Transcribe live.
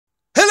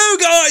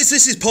guys,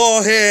 this is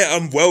Paul here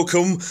and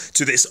welcome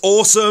to this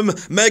awesome,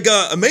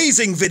 mega,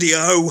 amazing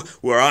video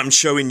where I'm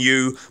showing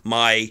you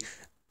my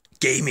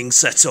gaming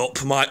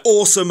setup, my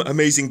awesome,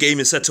 amazing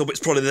gaming setup. It's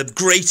probably the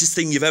greatest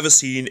thing you've ever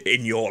seen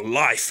in your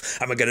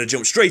life, and we're going to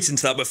jump straight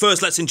into that. But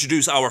first, let's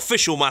introduce our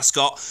official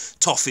mascot,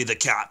 Toffee the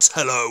cat.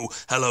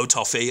 Hello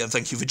Toffee, and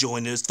thank you for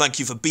joining us, thank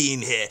you for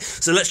being here.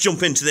 So let's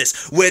jump into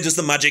this. Where does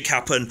the magic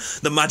happen?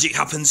 The magic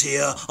happens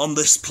here on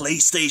this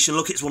PlayStation.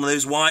 Look, it's one of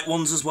those white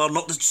ones as well,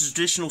 not the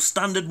traditional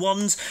standard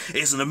ones.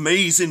 It's an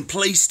amazing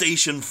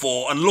PlayStation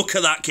 4, and look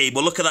at that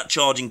cable, look at that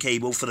charging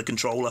cable for the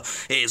controller.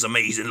 It is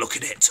amazing, look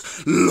at it,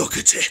 look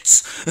at it.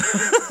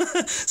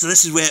 So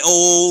this is where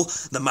all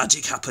the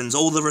magic happens.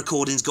 All the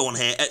recordings go on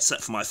here,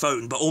 except for my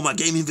phone, but all my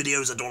gaming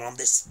videos are done on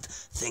this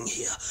thing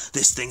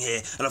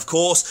here, and of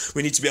course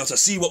we need to be able to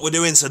see what we're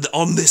doing. So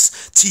on this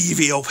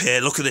TV up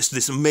here, look at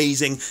this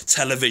amazing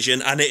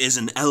television, and it is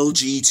an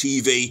LG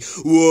TV.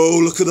 Whoa,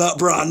 look at that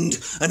brand,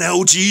 an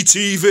LG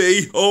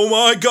TV, oh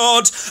my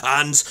god.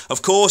 And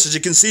of course, as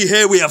you can see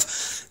here, we have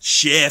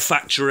Share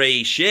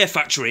Factory. Share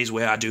Factory is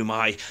where I do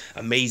my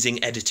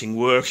amazing editing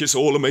work. It's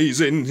all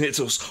amazing. It's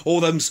all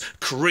them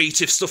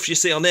creative stuff you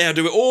see on there. I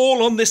do it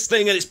all on this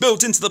thing, and it's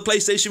built into the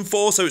PlayStation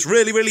 4, so it's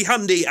really, really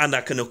handy. And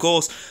I can, of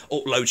course,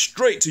 upload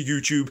straight to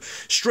YouTube,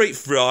 straight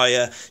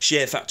via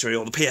Share Factory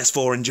or the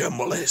PS4 in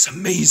general. And it's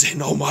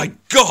amazing. Oh my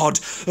god.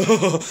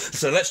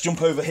 So let's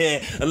jump over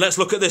here and let's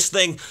look at this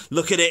thing.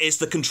 Look at it. It's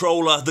the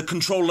controller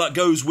that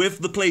goes with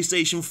the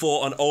PlayStation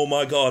 4. And oh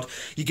my god,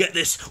 you get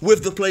this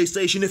with the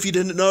PlayStation if you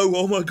didn't know.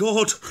 Oh my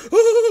god.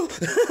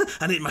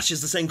 And it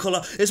matches the same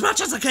colour. It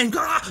matches the same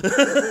colour.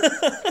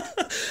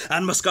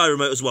 And my Sky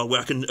remote as well,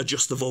 where I can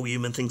adjust the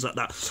volume and things like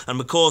that. And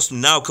of course,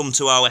 now come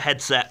to our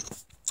headset.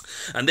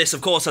 And this,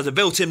 of course, has a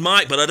built-in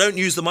mic, but I don't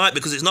use the mic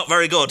because it's not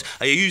very good.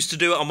 I used to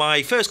do it on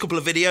my first couple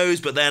of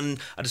videos, but then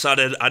I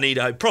decided I need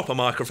a proper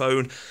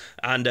microphone.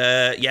 And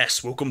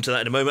yes, we'll come to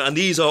that in a moment. And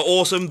these are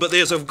awesome, but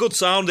there's a good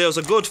sound. There's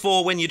a good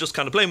for when you're just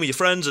kind of playing with your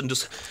friends and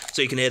just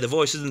so you can hear the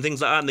voices and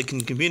things like that, and they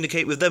can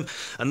communicate with them.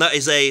 And that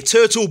is a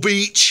Turtle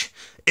Beach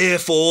Air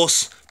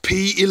Force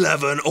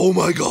P11. Oh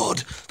my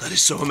god, that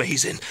is so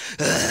amazing.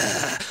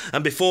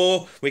 And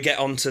before we get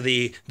on to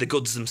the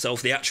goods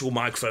themselves, the actual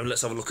microphone,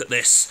 let's have a look at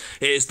this.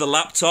 It is the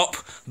laptop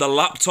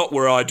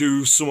where I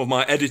do some of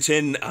my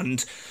editing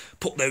and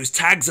put those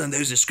tags and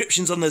those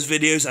descriptions on those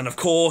videos, and of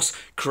course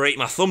create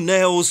my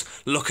thumbnails.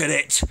 Look at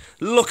it,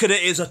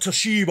 it's a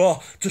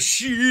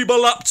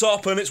Toshiba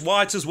laptop, and it's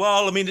white as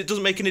well. I mean, it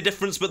doesn't make any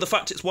difference, but the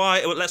fact it's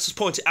white, let's just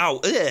point it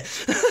out.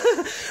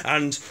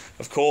 And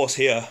of course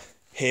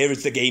here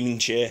is the gaming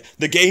chair.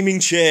 The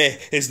gaming chair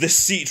is this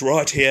seat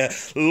right here.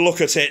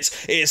 Look at it.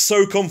 It is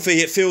so comfy.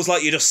 It feels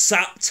like you just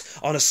sat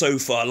on a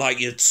sofa. Like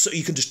you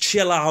can just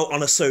chill out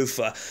on a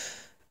sofa.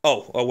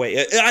 Oh wait,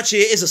 actually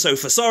it is a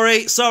sofa.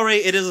 Sorry,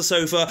 it is a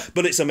sofa,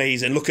 but it's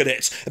amazing. Look at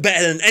it.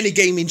 Better than any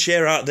gaming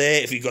chair out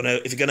there. If you're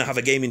gonna have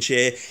a gaming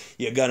chair,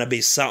 you're gonna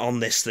be sat on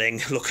this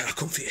thing. Look at how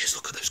comfy it is.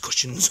 Look at those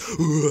cushions.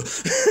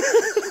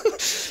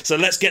 So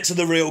let's get to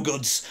the real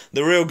goods.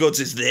 The real goods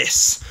is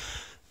this.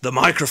 The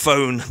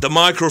microphone,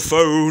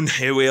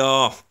 here we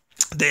are.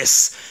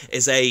 This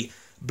is a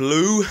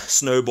blue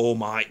snowball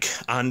mic,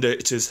 and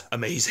it is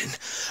amazing.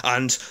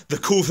 And the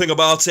cool thing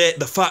about it,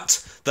 the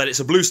fact that it's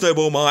a blue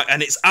snowball mic,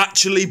 and it's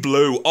actually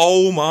blue.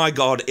 Oh my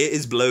god, it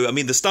is blue. I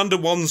mean, the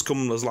standard ones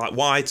come as like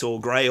white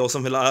or grey or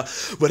something like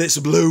that, but it's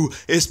blue.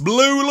 It's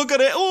blue, look at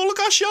it. Oh, look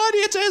how shiny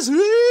it is.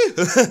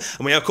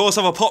 And we, of course,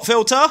 have a pop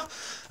filter.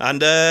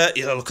 And,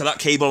 you know, look at that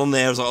cable on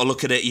there. I was like, oh,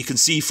 look at it. You can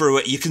see through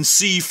it. You can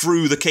see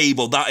through the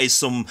cable. That is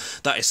some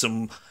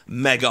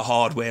mega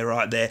hardware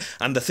right there.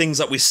 And the things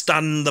that we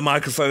stand the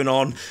microphone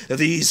on are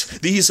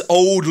these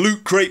old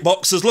Loot Crate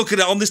boxes. Look at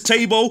it on this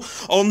table.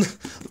 On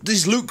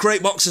these Loot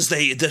Crate boxes,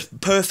 they're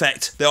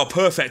perfect. They are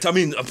perfect. I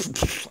mean,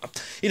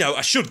 you know,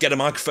 I should get a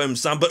microphone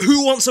stand, but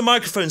who wants a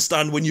microphone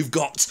stand when you've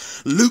got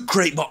Loot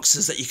Crate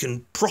boxes that you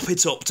can prop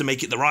it up to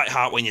make it the right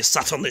height when you're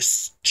sat on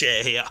this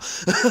chair here?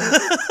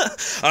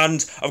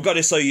 And I've got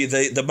to show you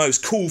the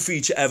most cool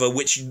feature ever,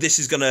 which this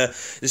is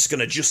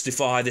gonna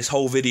justify this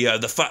whole video.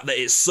 The fact that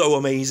it's so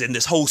amazing,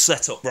 this whole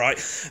setup, right?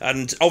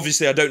 And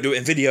obviously I don't do it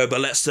in video, but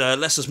let's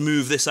just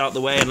move this out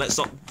the way and let's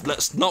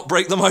not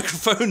break the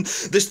microphone.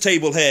 This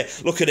table here,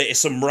 look at it. It's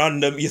some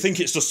random. You think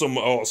it's just some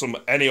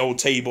any old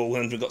table,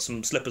 and we've got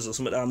some slippers or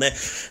something down there.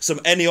 Some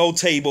any old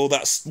table.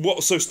 That's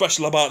what's so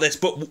special about this.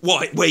 But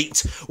wait,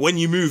 when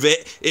you move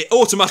it, it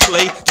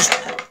automatically just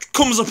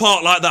comes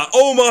apart like that.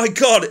 Oh my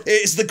god, it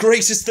is the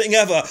greatest thing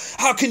ever.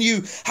 How can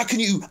you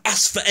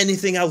ask for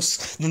anything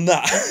else than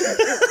that?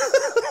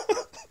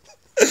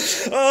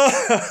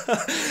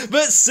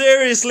 But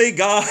seriously,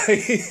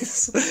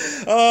 guys,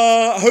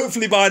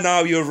 hopefully by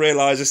now you'll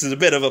realise this is a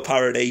bit of a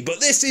parody, but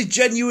this is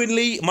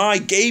genuinely my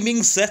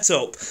gaming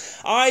setup.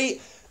 I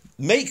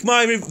make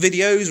my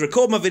videos,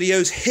 record my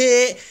videos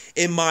here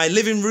in my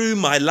living room,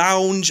 my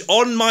lounge,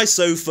 on my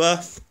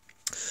sofa,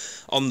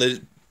 on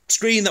the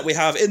screen that we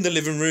have in the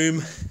living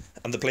room,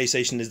 and the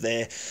PlayStation is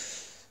there.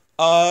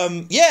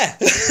 Yeah,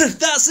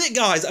 that's it,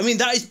 guys. I mean,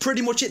 that is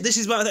pretty much it. This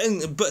is my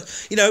thing,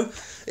 but you know,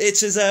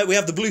 it is. We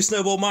have the blue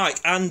snowball mic,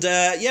 and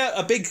yeah,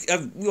 a big,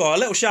 well, a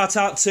little shout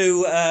out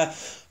to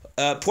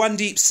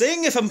Pwandeep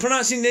Singh, if I'm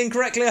pronouncing it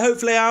incorrectly.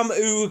 Hopefully, I am.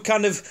 Who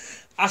kind of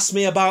asked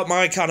me about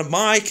my kind of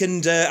mic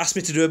and asked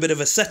me to do a bit of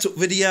a setup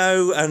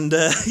video, and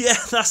yeah,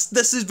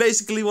 this is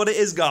basically what it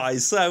is,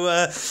 guys. So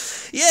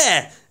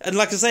yeah, and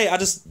like I say, I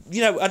just,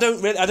 you know, I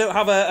don't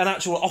have an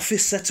actual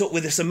office setup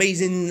with this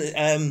amazing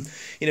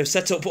you know,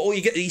 setup. But all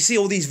you see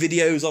all these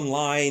videos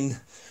online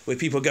where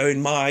people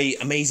going, my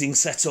amazing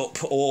setup,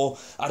 or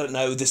I don't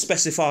know, they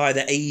specify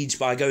the age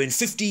by going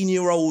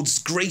 15-year-old's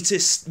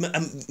greatest,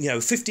 you know,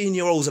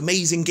 15-year-old's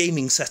amazing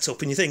gaming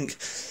setup, and you think,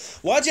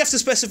 why do you have to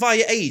specify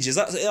your age? Is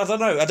that, I don't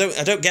know, I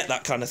don't get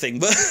that kind of thing.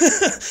 But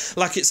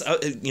like, it's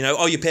you know,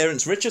 are your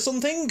parents rich or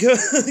something?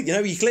 You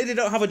know, you clearly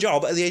don't have a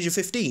job at the age of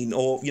 15,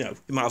 or you know,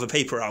 you might have a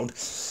paper round.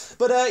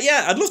 But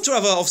yeah, I'd love to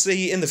have,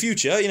 obviously, in the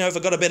future, you know, if I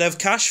got a bit of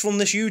cash from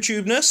this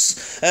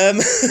YouTube-ness,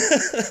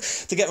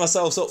 to get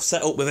myself sort of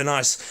set up with a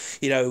nice,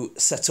 you know,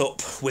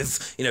 setup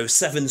with, you know,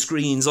 7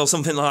 screens or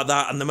something like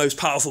that, and the most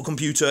powerful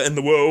computer in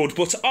the world.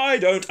 But I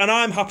don't, and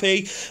I'm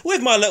happy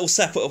with my little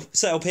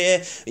setup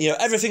here. You know,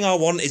 everything I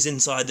want is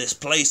inside this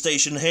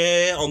PlayStation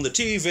here, on the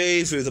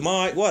TV, through the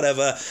mic,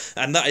 whatever,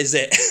 and that is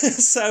it.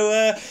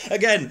 So,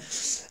 again,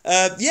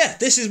 yeah,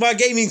 this is my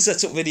gaming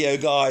setup video,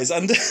 guys,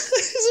 and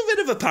it's a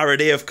bit of a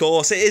parody, of course.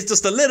 It is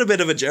just a little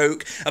bit of a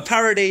joke, a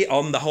parody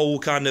on the whole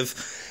kind of,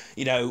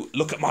 you know,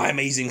 look at my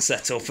amazing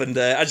setup, and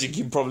as you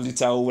can probably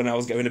tell when I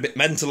was going a bit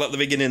mental at the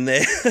beginning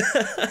there.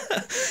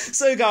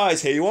 So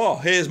guys, here you are.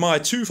 Here's my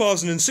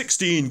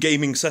 2016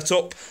 gaming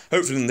setup.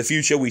 Hopefully in the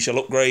future we shall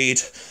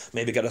upgrade,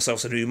 maybe get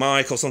ourselves a new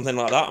mic or something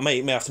like that. I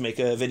may have to make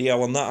a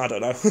video on that, I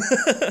don't know.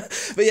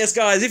 But yes,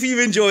 guys, if you've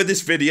enjoyed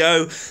this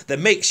video,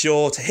 then make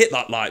sure to hit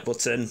that like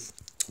button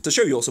to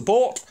show your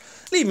support.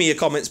 Leave me your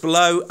comments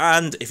below,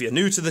 and if you're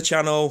new to the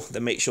channel,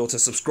 then make sure to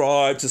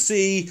subscribe to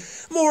see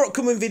more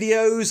upcoming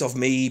videos of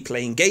me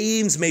playing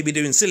games, maybe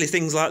doing silly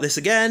things like this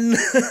again.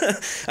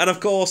 And of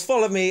course,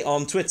 follow me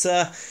on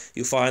Twitter.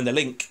 You'll find the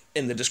link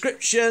in the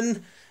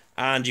description,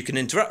 and you can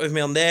interact with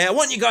me on there. I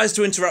want you guys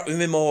to interact with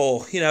me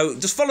more. You know,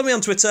 just follow me on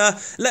Twitter.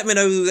 Let me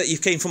know that you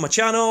came from my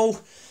channel.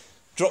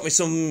 Drop me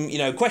some, you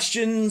know,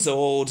 questions,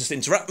 or just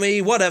interact with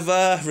me,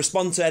 whatever.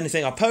 Respond to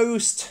anything I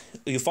post.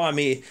 You'll find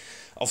me,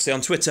 obviously, on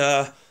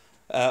Twitter,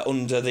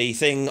 under the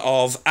thing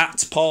of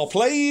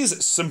 @ParPlays.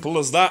 It's simple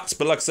as that,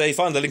 but like I say,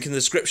 find the link in the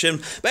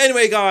description. But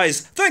anyway,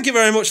 guys, thank you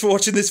very much for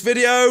watching this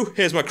video.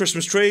 Here's my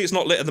Christmas tree. It's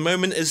not lit at the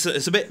moment. It's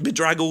a bit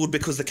bedraggled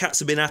because the cats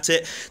have been at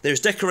it. There's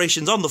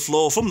decorations on the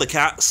floor from the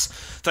cats.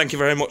 Thank you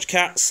very much,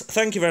 cats.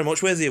 Thank you very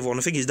much. Where's the other one?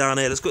 I think he's down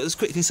here. Let's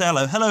quickly say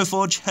hello. Hello,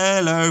 Fudge.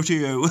 Hello to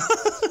you.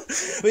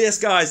 But yes,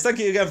 guys, thank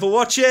you again for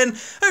watching.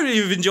 Hope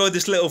you've enjoyed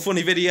this little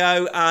funny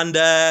video, and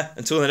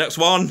until the next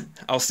one,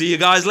 I'll see you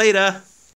guys later.